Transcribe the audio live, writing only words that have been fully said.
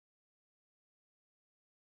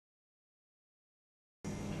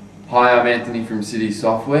Hi, I'm Anthony from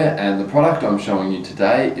Citysoftware, and the product I'm showing you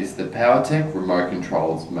today is the PowerTech Remote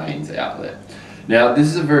Controls Mains Outlet. Now, this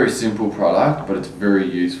is a very simple product, but it's very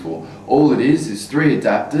useful. All it is 3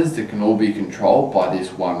 adapters that can all be controlled by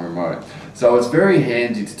this one remote. So it's very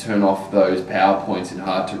handy to turn off those power points in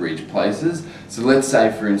hard to reach places. So let's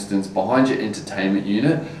say, for instance, behind your entertainment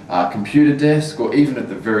unit, computer desk, or even at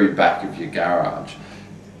the very back of your garage.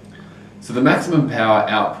 So the maximum power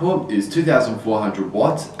output is 2,400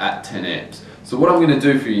 watts at 10 amps. So what I'm going to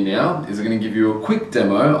do for you now is I'm going to give you a quick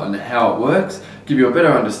demo on how it works, give you a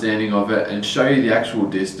better understanding of it, and show you the actual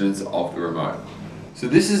distance of the remote. So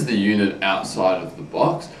this is the unit outside of the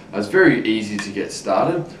box. It's very easy to get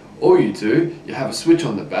started. All you do, you have a switch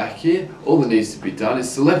on the back here. All that needs to be done is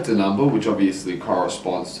select a number which obviously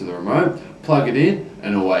corresponds to the remote, plug it in,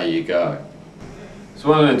 and away you go. So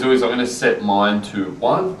what I'm going to do is I'm going to set mine to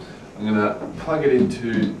 1. I'm going to plug it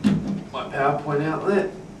into my PowerPoint outlet.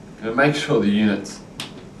 I'm going to make sure the unit's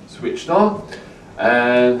switched on,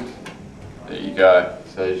 and there you go.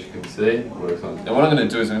 So as you can see, it works on. Now what I'm going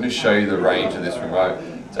to do is I'm going to show you the range of this remote.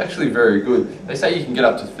 It's actually very good. They say you can get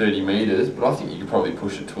up to 30 meters, but I think you could probably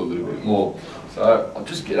push it to a little bit more. So I'll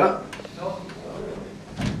just get up.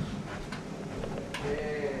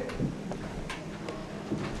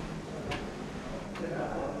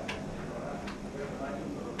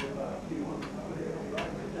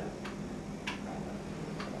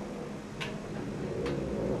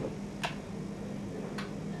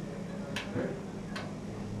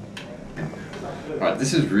 Right,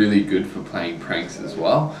 this is really good for playing pranks as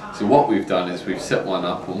well. So what we've done is we've set one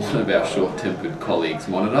up on one of our short-tempered colleagues'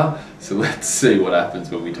 monitor. So let's see what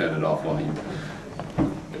happens when we turn it off on him.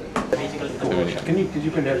 Did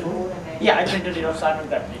you print that for? Yeah, I printed it off Simon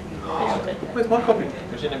that. Where's my copy?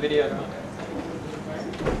 It's in a video.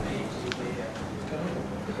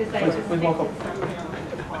 Where's my copy?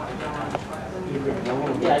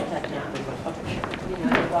 Yeah, exactly.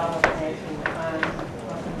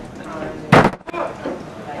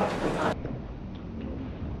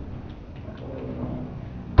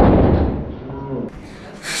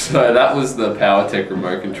 So that was the PowerTech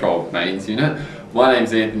Remote Control Mains unit. My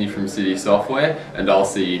name's Anthony from Citysoftware, and I'll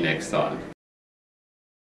see you next time.